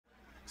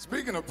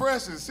Speaking of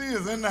Precious, she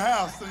is in the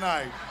house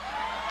tonight.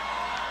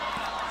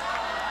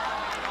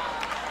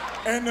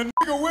 And the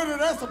nigga with her,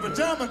 that's a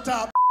pajama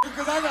top,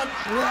 because I got...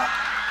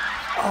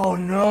 Oh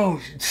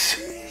no,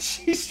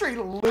 she's straight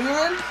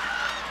leering.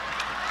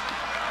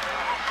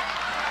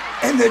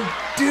 And the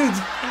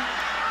dude's...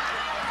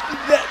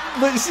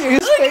 Look, see his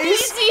face? Can you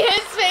see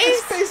his face?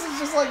 His face is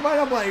just like mine.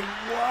 I'm like,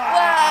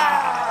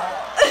 wow.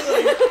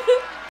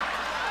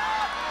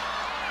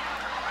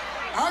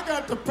 I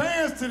got the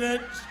pants to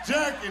that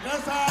jacket,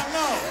 that's how I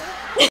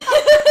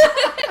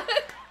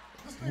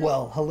know.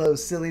 Well, hello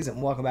sillies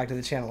and welcome back to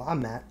the channel.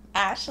 I'm Matt.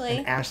 Ashley.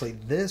 And Ashley,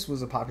 this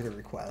was a popular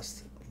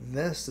request.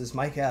 This is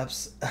Mike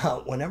Epps.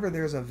 Whenever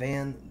there's a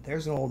van,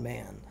 there's an old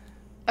man.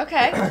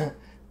 Okay.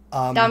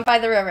 Down by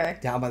the river.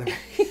 Down by the river.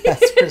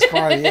 That's Chris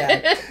Farley,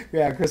 yeah.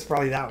 Yeah, Chris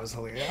Farley, that was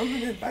hilarious. I'm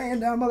in a van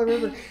down by the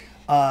river.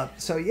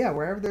 So yeah,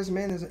 wherever there's a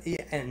man, there's a...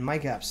 Yeah, and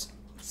Mike Epps.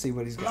 Let's see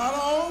what he's got. A lot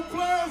of old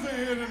players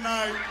in here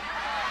tonight.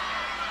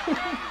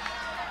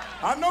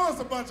 I know it's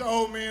a bunch of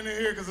old men in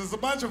here because there's a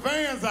bunch of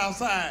vans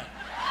outside.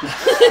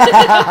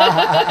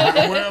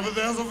 Wherever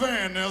there's a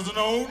van, there's an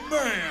old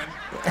man.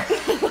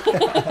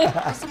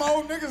 There's some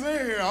old niggas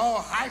in here,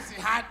 all icy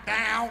hot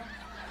down.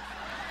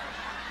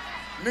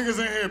 Niggas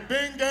in here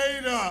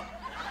Bengayed up.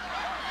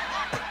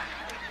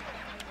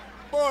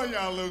 Boy,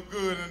 y'all look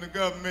good in the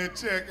government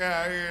check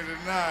out here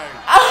tonight.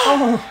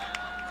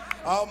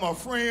 All my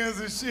friends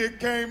and shit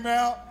came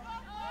out.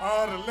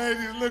 All the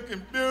ladies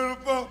looking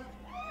beautiful.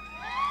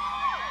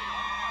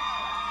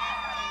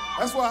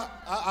 That's why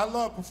I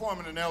love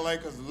performing in LA,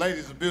 because the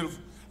ladies are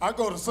beautiful. I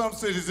go to some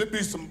cities, it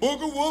be some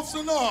booger wolves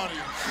in the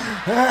audience.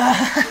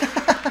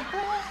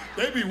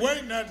 They be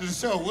waiting after the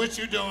show. What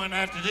you doing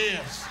after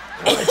this?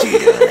 What you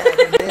doing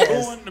after this?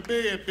 Going to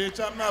bed, bitch.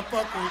 I'm not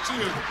fucking with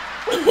you.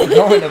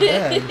 Going to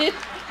bed.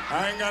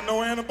 I ain't got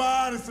no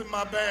antibiotics in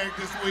my bag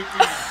this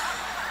weekend.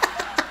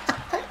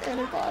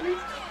 Antibodies?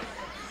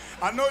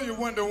 I know you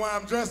wonder why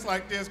I'm dressed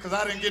like this, because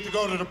I didn't get to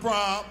go to the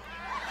prom.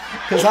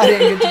 Because I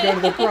didn't get to go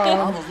to the I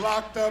prom. was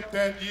locked up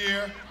that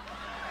year.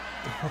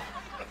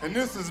 And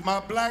this is my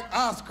black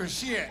Oscar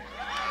shit.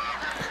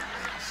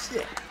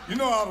 Shit. You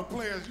know all the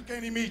players, you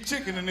can't even eat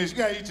chicken in this. You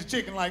gotta eat your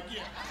chicken like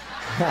yeah.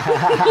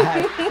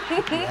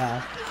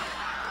 Yeah.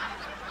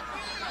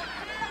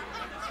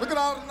 Look at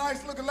all the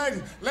nice looking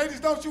ladies.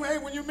 Ladies, don't you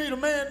hate when you meet a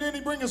man, then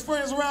he bring his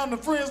friends around and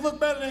the friends look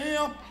better than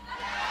him?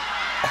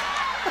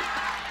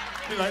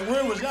 Be like,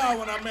 where was y'all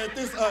when I met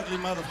this ugly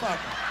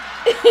motherfucker?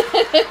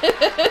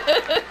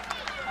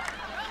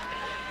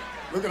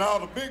 Look at all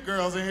the big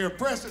girls in here.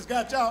 Precious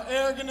got y'all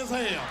arrogant as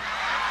hell.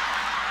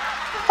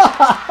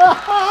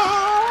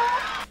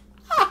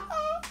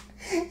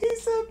 He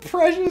said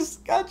Precious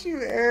got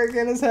you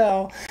arrogant as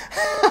hell.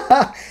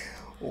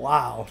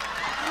 Wow.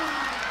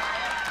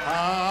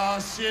 Oh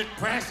shit,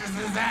 Precious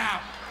is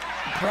out.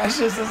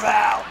 Precious is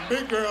out.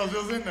 Big girls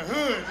just in the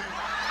hood.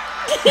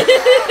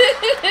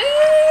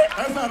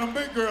 That's how them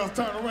big girls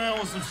turn around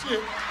with some shit.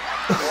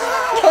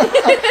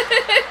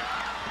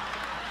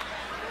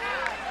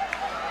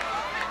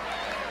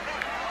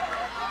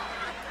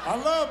 I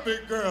love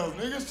big girls,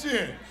 nigga,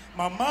 shit.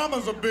 My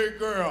mama's a big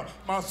girl.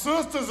 My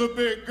sister's a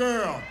big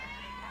girl.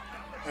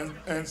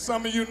 And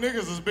some of you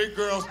niggas is big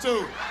girls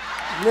too.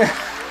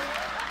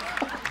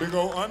 Big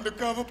old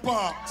undercover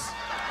punks.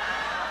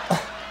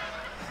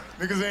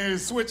 Niggas in here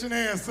switching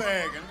and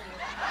sagging.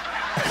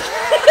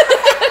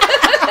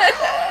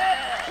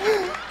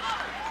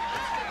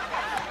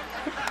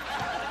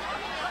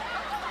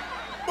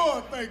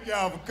 Boy, thank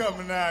y'all for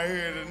coming out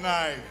here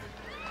tonight.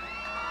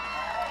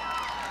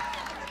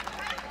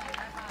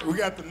 We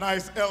got the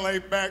nice LA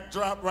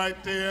backdrop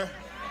right there.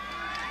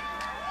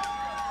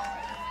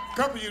 A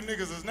couple of you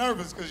niggas is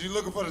nervous because you're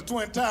looking for the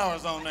Twin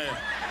Towers on there.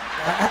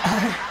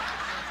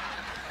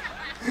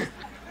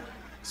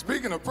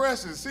 Speaking of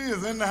Precious, she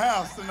is in the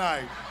house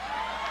tonight.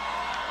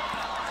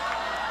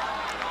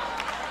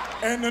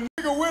 And the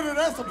nigga with her,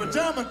 that's a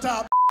pajama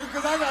top,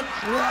 because I got...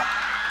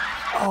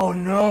 Oh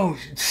no,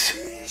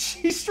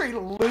 she's straight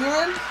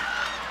leering.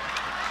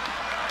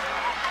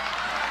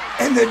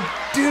 And the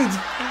dude's...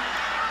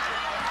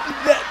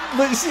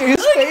 Look, see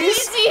his face? Can you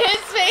see his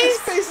face? His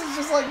face is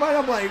just like mine.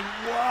 I'm like,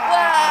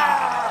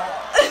 wow.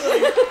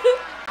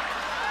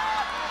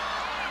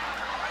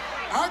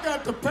 I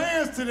got the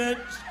pants to that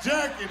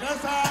jacket,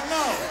 that's how I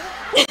know.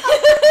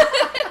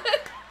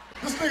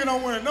 This nigga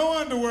don't wear no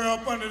underwear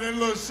up under that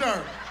little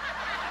shirt.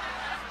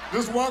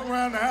 Just walk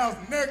around the house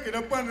naked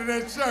up under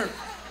that shirt,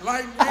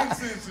 lighting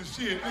incense and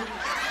shit.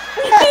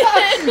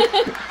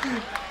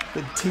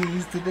 The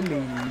T's to the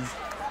knees.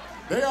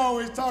 They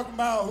always talking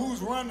about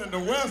who's running the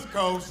West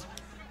Coast.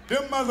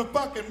 Them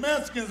motherfucking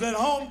Mexicans at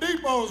Home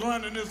Depot's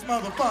running this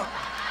motherfucker.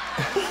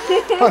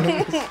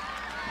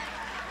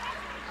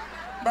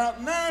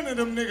 About 9 of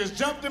them niggas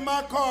jumped in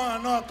my car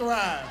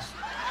unauthorized.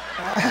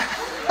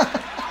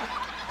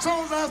 As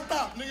soon as I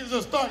stopped, niggas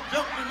just start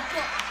jumping in the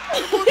car.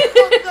 What the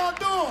fuck y'all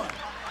doing?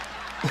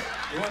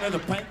 You want to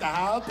paint the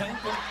house? Paint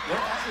the...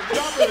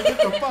 Y'all better get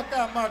the fuck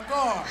out of my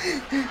car.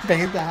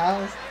 Paint the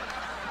house.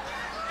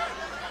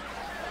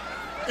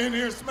 In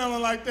here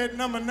smelling like that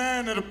number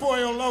 9 of the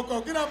Pollo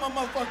Loco. Get out my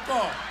motherfucking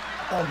car.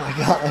 Oh my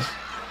gosh.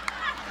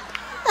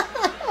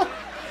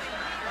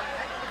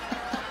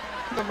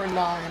 Number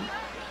 9.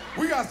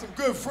 We got some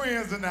good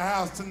friends in the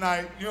house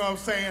tonight, you know what I'm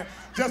saying?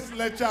 Just to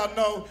let y'all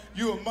know,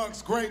 you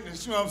amongst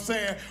greatness, you know what I'm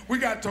saying? We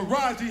got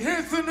Taraji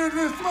Henson in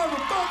this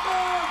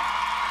motherfucker!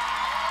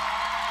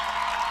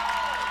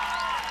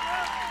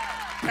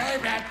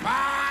 Baby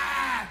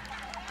pie!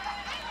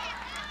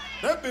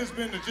 That bitch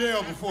been to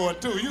jail before,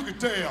 too, you can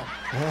tell.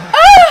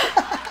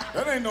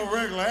 That ain't no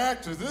regular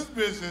actress. This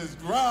bitch has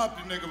robbed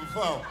a nigga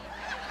before.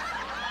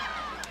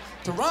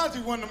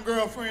 Taraji one of them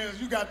girlfriends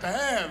you got to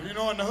have, you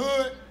know, in the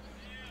hood.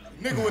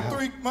 Nigga with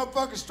 3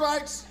 motherfucking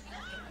strikes.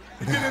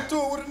 You get into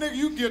it with a nigga,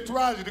 you can get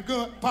Taraji the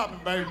gun popping,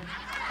 baby.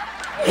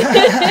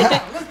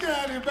 Let's get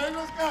out of here, baby.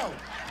 Let's go.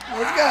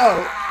 Let's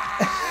go.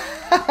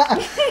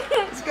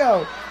 Let's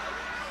go.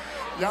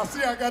 Y'all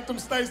see I got them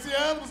Stacey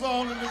Adams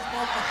on in this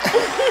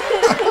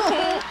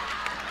motherfucker.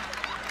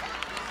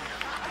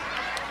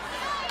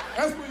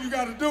 That's what you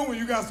gotta do when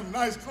you got some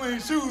nice clean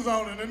shoes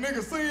on and the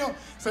nigga see them,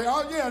 say,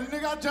 oh yeah, the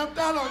nigga I jumped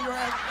out on your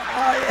ass.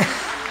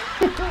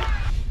 Oh,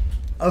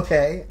 yeah.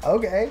 Okay,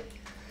 okay.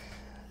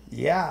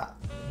 Yeah,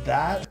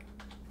 that,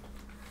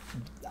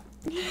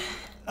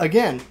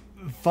 again,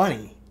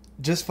 funny.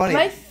 Just funny.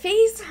 My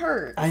face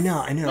hurts. I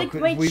know. Like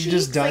my We've cheeks,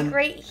 just done... like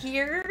right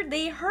here,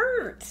 they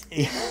hurt.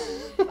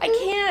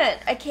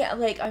 I can't,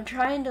 like, I'm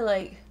trying to,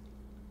 like...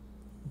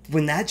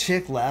 When that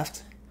chick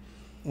left,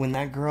 when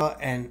that girl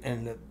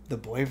and the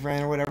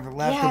boyfriend or whatever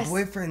left, yes. The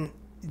boyfriend,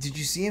 did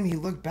you see him? He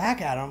looked back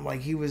at him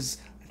like he was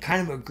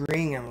kind of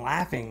agreeing and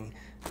laughing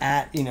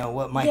at, you know,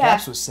 what Mike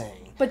Epps was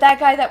saying. But that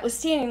guy that was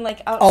standing,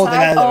 like, outside, oh, the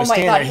guy that was my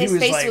standing God, there, his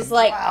face was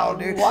like, wow,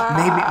 dude.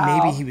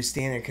 Wow. Maybe he was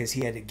standing there because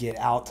he had to get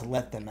out to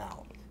let them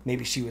out.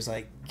 Maybe she was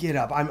like, get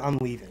up, I'm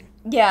leaving.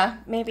 Yeah,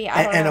 maybe,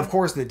 I don't know. And of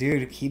course the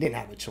dude, he didn't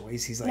have a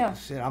choice. He's like, No.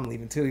 shit, I'm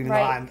leaving too. Even though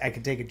I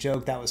could take a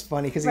joke, that was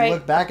funny. Because he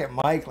looked back at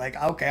Mike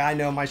like, okay, I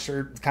know my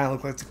shirt kind of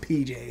looks like some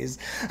PJs.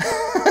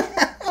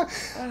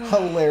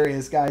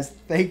 Hilarious, guys.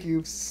 Thank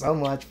you so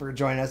much for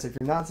joining us. If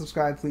you're not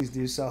subscribed, please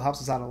do so.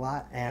 Helps us out a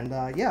lot. And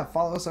yeah,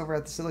 follow us over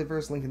at the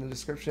SillieVerse, link in the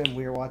description.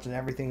 We are watching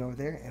everything over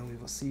there, and we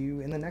will see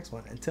you in the next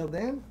one. Until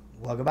then,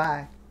 well,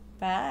 goodbye.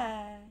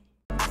 Bye.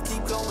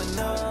 Keep going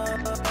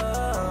up,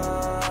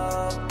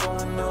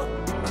 going up.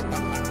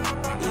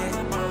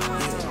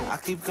 Yeah, I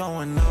keep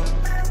going up.